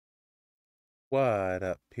What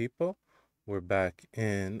up, people? We're back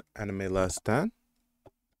in Anime Last Stand,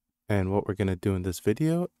 and what we're gonna do in this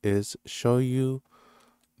video is show you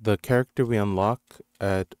the character we unlock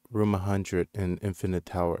at room 100 in Infinite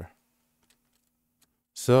Tower.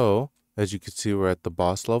 So, as you can see, we're at the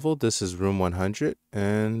boss level. This is room 100,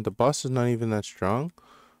 and the boss is not even that strong.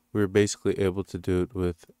 We were basically able to do it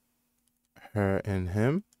with her and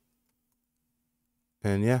him.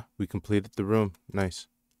 And yeah, we completed the room. Nice.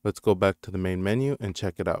 Let's go back to the main menu and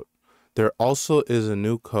check it out. There also is a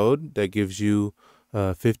new code that gives you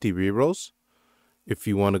 50 rerolls. If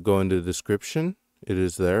you want to go into the description, it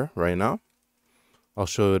is there right now. I'll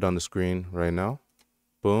show it on the screen right now.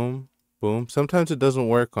 Boom, boom. Sometimes it doesn't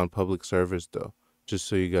work on public servers though, just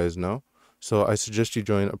so you guys know. So I suggest you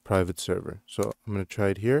join a private server. So I'm going to try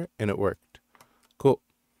it here, and it worked. Cool.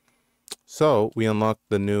 So we unlocked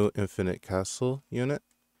the new Infinite Castle unit,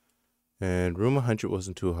 and room 100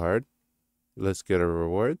 wasn't too hard. Let's get our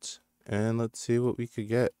rewards, and let's see what we could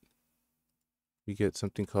get. We get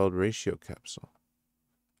something called ratio capsule.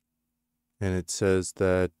 And it says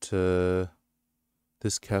that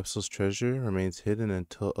this capsule's treasure remains hidden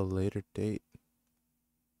until a later date.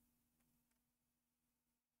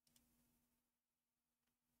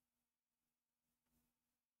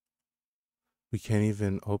 We can't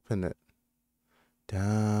even open it.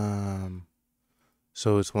 Damn.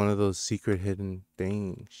 So it's one of those secret hidden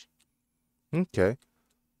things. Okay.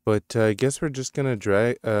 But I guess we're just gonna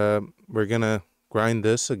we're gonna grind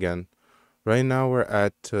this again. Right now we're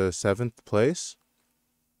at 7th place.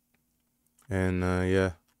 And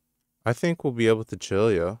yeah, I think we'll be able to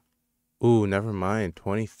chill, yo. Ooh, never mind.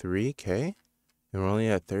 23k? And we're only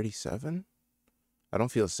at 37? I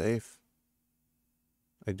don't feel safe.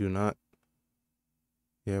 I do not.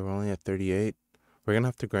 Yeah, we're only at 38. We're gonna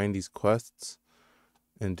have to grind these quests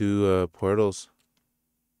and do portals.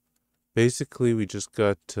 Basically, we just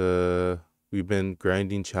got we've been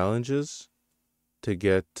grinding challenges to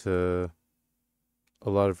get a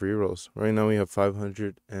lot of rerolls. Right now we have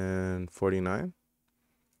 549.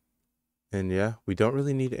 And yeah, we don't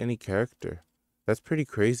really need any character. That's pretty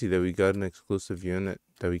crazy that we got an exclusive unit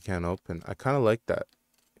that we can't open. I kind of like that.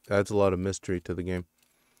 It adds a lot of mystery to the game.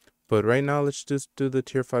 But right now, let's just do the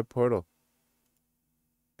tier 5 portal.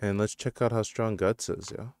 And let's check out how strong Guts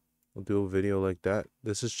is, yeah? We'll do a video like that.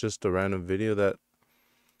 This is just a random video that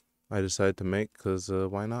I decided to make because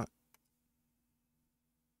why not?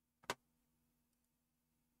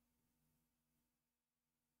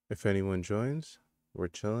 If anyone joins, we're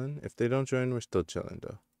chilling. If they don't join, we're still chilling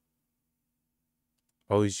though.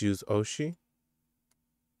 Always use Oshi.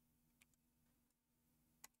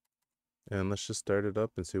 And let's just start it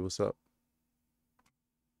up and see what's up.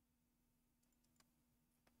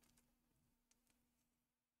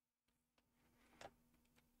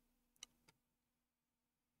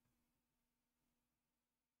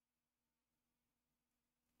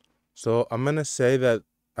 So I'm going to say that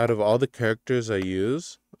out of all the characters I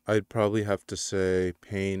use, I'd probably have to say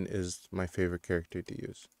Pain is my favorite character to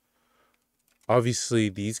use. Obviously,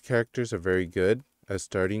 these characters are very good as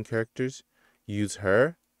starting characters. Use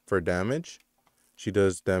her for damage. She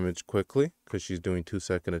does damage quickly because she's doing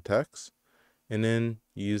 2-second attacks. And then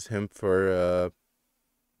use him for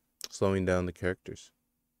slowing down the characters.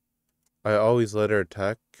 I always let her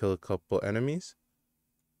attack, kill a couple enemies.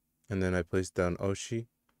 And then I place down Oshi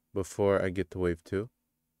before I get to wave 2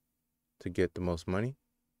 to get the most money.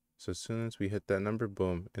 So as soon as we hit that number,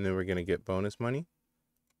 boom. And then we're going to get bonus money.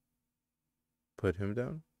 Put him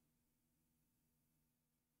down.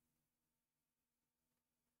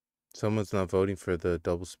 Someone's not voting for the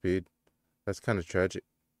double speed. That's kind of tragic.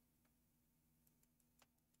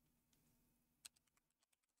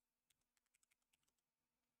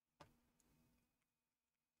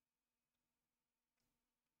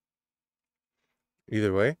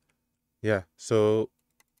 Either way, yeah. So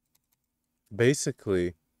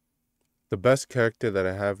basically, the best character that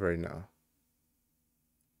I have right now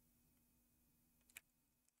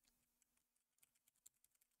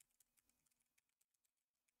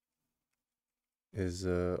is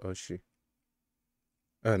Oshi.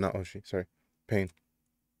 Not Oshi, sorry. Pain.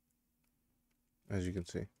 As you can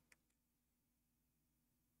see.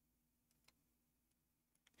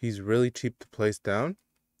 He's really cheap to place down,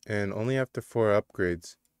 and only after 4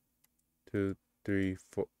 upgrades. 2, 3,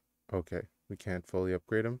 4. Okay, we can't fully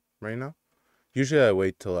upgrade him right now. Usually I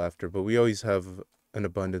wait till after, but we always have an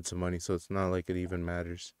abundance of money, so it's not like it even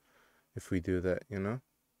matters if we do that, you know?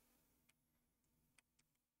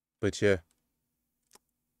 But yeah.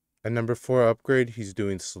 At number 4 upgrade, he's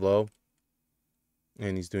doing slow,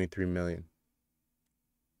 and he's doing 3 million.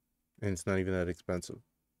 And it's not even that expensive.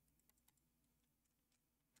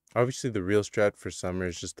 Obviously, the real strat for summer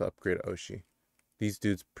is just to upgrade Oshi. These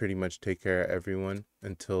dudes pretty much take care of everyone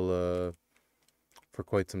until for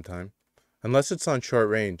quite some time. Unless it's on short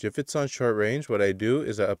range. If it's on short range, what I do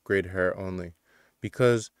is I upgrade her only.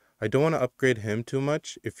 Because I don't want to upgrade him too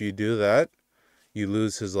much. If you do that, you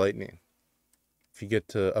lose his lightning. If you get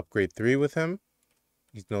to upgrade 3 with him,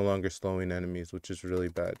 he's no longer slowing enemies, which is really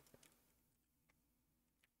bad.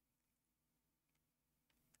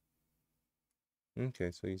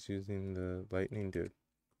 Okay, so he's using the lightning dude.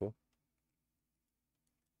 Cool.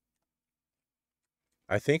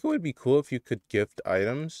 I think it would be cool if you could gift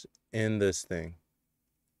items in this thing.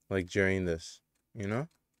 Like during this, you know?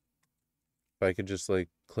 If I could just like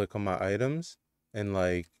click on my items and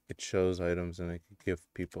like it shows items and I could give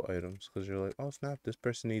people items. Because you're like, oh snap, this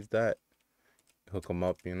person needs that. Hook them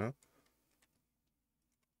up, you know?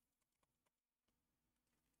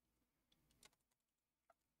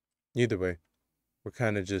 Either way, we're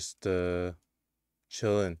kind of just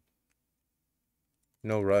chilling.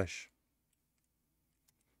 No rush.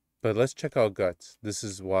 But let's check out guts. This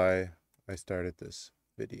is why I started this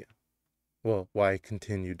video. Well, why I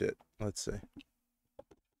continued it, let's say.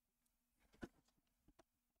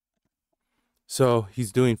 So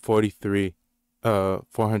he's doing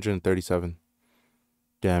 437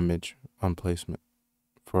 damage on placement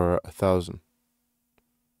for 1,000,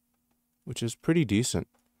 which is pretty decent.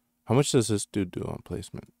 How much does this dude do on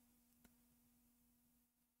placement?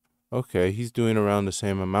 Okay, he's doing around the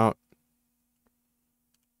same amount.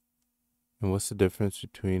 And what's the difference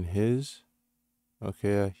between his?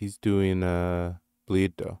 Okay, he's doing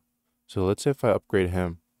bleed though. So let's say if I upgrade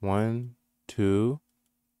him. 1, 2,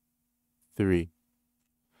 3.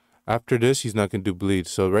 After this, he's not going to do bleed.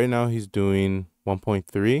 So right now he's doing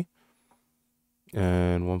 1.3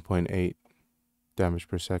 and 1.8 damage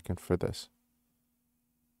per second for this.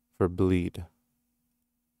 For bleed.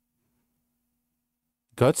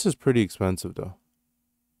 Guts is pretty expensive though.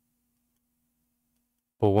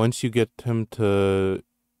 But once you get him to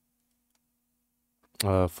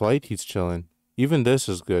flight, he's chilling. Even this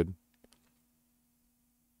is good.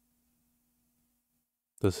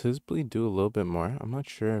 Does his bleed do a little bit more? I'm not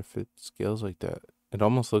sure if it scales like that. It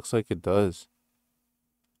almost looks like it does.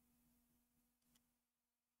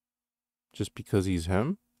 Just because he's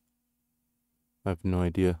him? I have no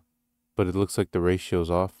idea. But it looks like the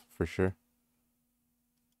ratio's off for sure.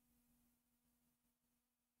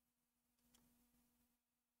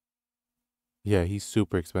 Yeah, he's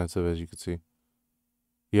super expensive as you can see.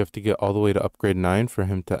 You have to get all the way to upgrade 9 for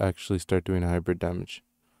him to actually start doing hybrid damage.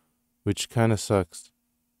 Which kind of sucks.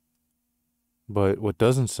 But what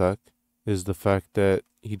doesn't suck is the fact that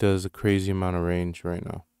he does a crazy amount of range right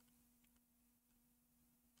now.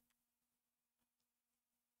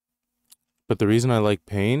 But the reason I like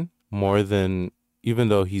Pain more than, even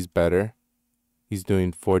though he's better, he's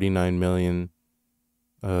doing 49 million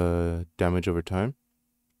damage over time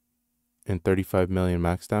and 35 million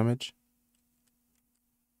max damage.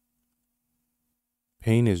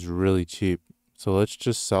 Pain is really cheap. So let's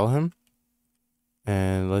just sell him.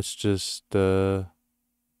 And let's just, yeah,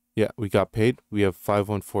 we got paid. We have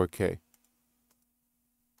 514K.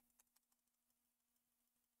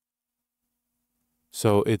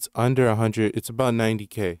 So it's under 100. It's about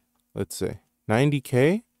 90K, let's say.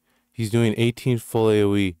 90K, he's doing 18 full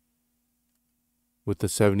AoE with the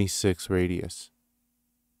 76 radius.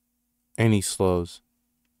 And he slows.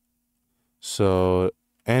 So,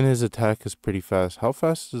 and his attack is pretty fast. How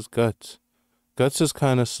fast is Guts? Guts is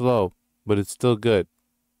kind of slow, but it's still good.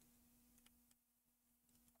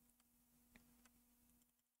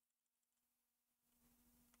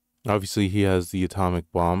 Obviously, he has the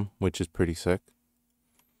atomic bomb, which is pretty sick.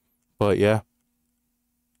 But yeah.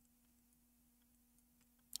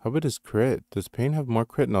 How about his crit? Does Pain have more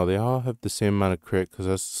crit? No, they all have the same amount of crit because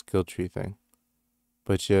that's the skill tree thing.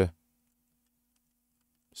 But yeah.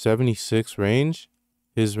 76 range.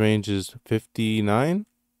 His range is 59.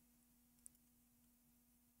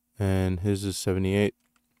 And his is 78.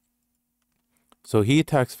 So he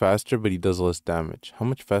attacks faster, but he does less damage. How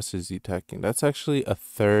much faster is he attacking? That's actually a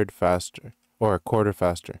third faster. Or a quarter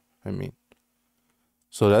faster, I mean.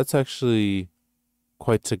 So that's actually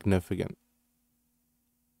quite significant.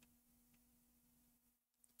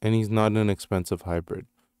 And he's not an expensive hybrid.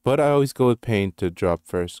 But I always go with Pain to drop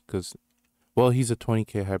first. Because, well, he's a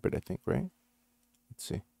 20k hybrid, I think, right? Let's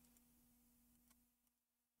see.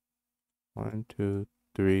 1, 2,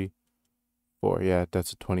 3, 4. Yeah,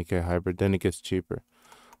 that's a 20k hybrid. Then it gets cheaper.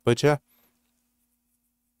 But yeah.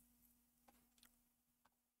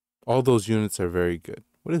 All those units are very good.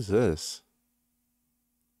 What is this?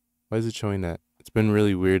 Why is it showing that? It's been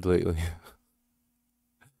really weird lately.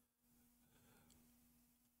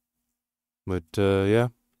 But yeah,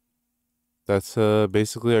 that's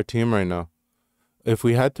basically our team right now. If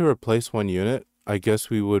we had to replace one unit, I guess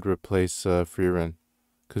we would replace Freerin,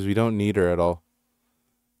 because we don't need her at all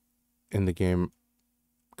in the game,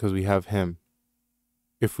 because we have him.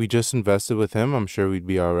 If we just invested with him, I'm sure we'd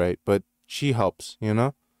be all right. But she helps, you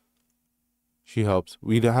know? She helps.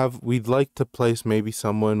 We'd like to place maybe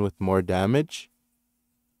someone with more damage.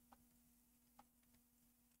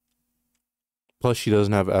 Plus, she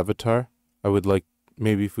doesn't have Avatar. I would like,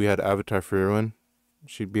 maybe if we had Avatar for everyone,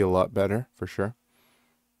 she'd be a lot better, for sure.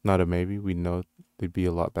 Not a maybe, we know they'd be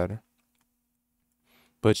a lot better.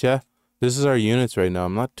 But yeah, this is our units right now.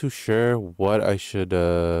 I'm not too sure what I should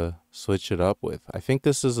switch it up with. I think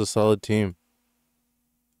this is a solid team.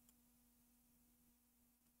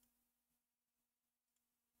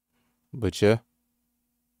 But yeah,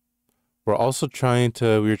 we're also trying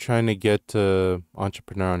to get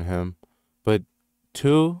entrepreneur on him, but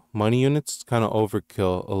 2 money units kind of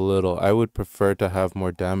overkill a little. I would prefer to have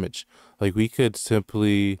more damage. Like we could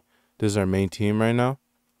simply, this is our main team right now,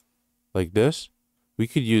 like this. We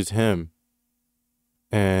could use him,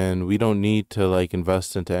 and we don't need to like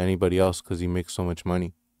invest into anybody else because he makes so much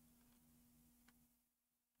money.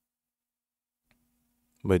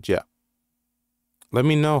 But yeah, let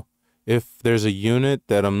me know if there's a unit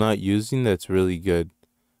that I'm not using that's really good.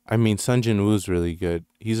 I mean, Sun Jin Woo's really good.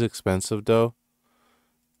 He's expensive though,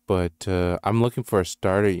 but I'm looking for a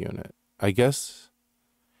starter unit. I guess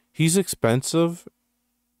he's expensive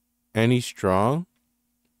and he's strong,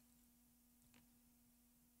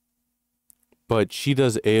 but she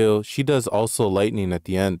does also lightning at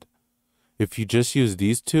the end. If you just use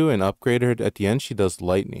these two and upgrade her at the end, she does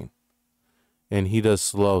lightning. And he does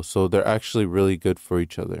slow, so they're actually really good for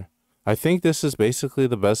each other. I think this is basically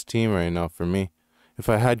the best team right now for me. If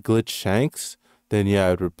I had Glitch Shanks, then yeah,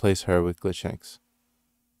 I'd replace her with Glitch Shanks.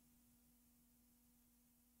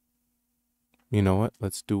 You know what?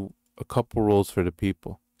 Let's do a couple rolls for the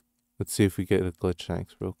people. Let's see if we get a Glitch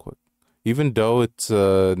Shanks real quick. Even though it's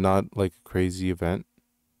not like a crazy event,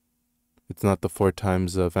 it's not the 4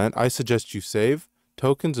 times event, I suggest you save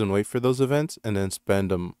tokens and wait for those events and then spend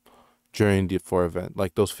them during the 4 event.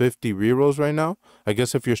 Like those 50 rerolls right now, I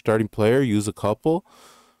guess if you're starting player, use a couple.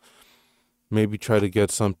 Maybe try to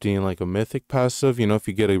get something like a mythic passive. You know, if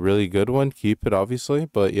you get a really good one, keep it obviously.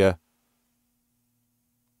 But yeah,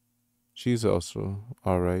 she's also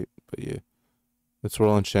all right. But yeah, let's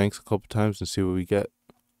roll on Shanks a couple times and see what we get.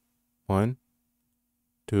 1,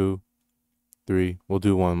 2, 3. We'll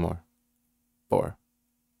do one more. 4,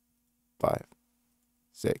 5,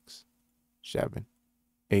 6, 7,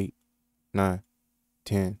 8, 9,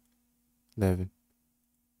 10, 11,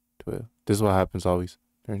 12. This is what happens always.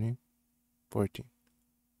 13, 14,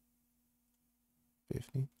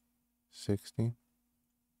 15, 16,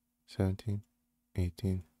 17,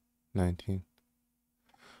 18, 19.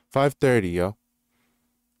 5:30, yo.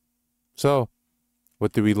 So,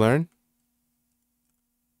 what did we learn?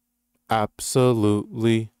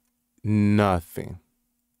 Absolutely nothing.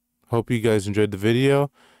 Hope you guys enjoyed the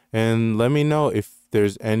video, and let me know if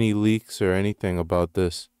there's any leaks or anything about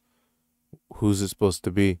this. Who's it supposed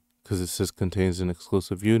to be? Because it says contains an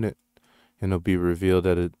exclusive unit, and it'll be revealed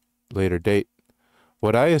at a later date.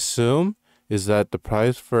 What I assume is that the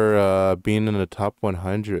prize for being in the top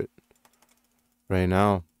 100 right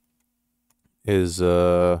now is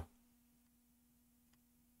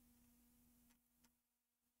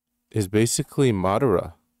basically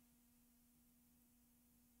Madara.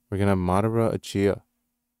 We're gonna have Madara Uchiha.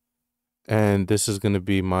 And this is gonna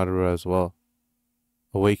be Madara as well.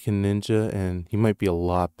 Awakened Ninja, and he might be a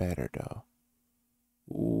lot better though.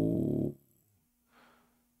 Ooh.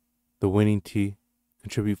 The winning T.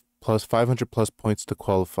 Contribute plus 500 plus points to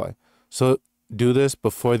qualify. So do this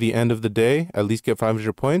before the end of the day, at least get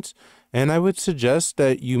 500 points. And I would suggest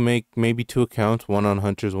that you make maybe 2 accounts, one on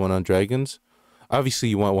Hunters, one on Dragons. Obviously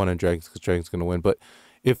you want one on Dragons because Dragons going to win. But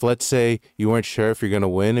if, let's say, you weren't sure if you're going to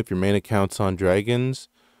win, if your main account's on Dragons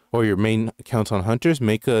or your main account's on Hunters,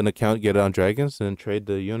 make an account, get it on Dragons, and then trade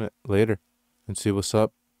the unit later and see what's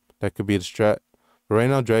up. That could be the strat. But right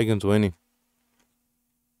now, Dragons winning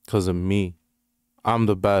because of me. I'm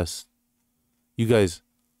the best. You guys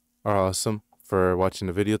are awesome for watching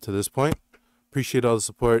the video to this point. Appreciate all the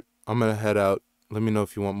support. I'm going to head out. Let me know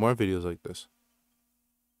if you want more videos like this.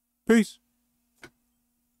 Peace.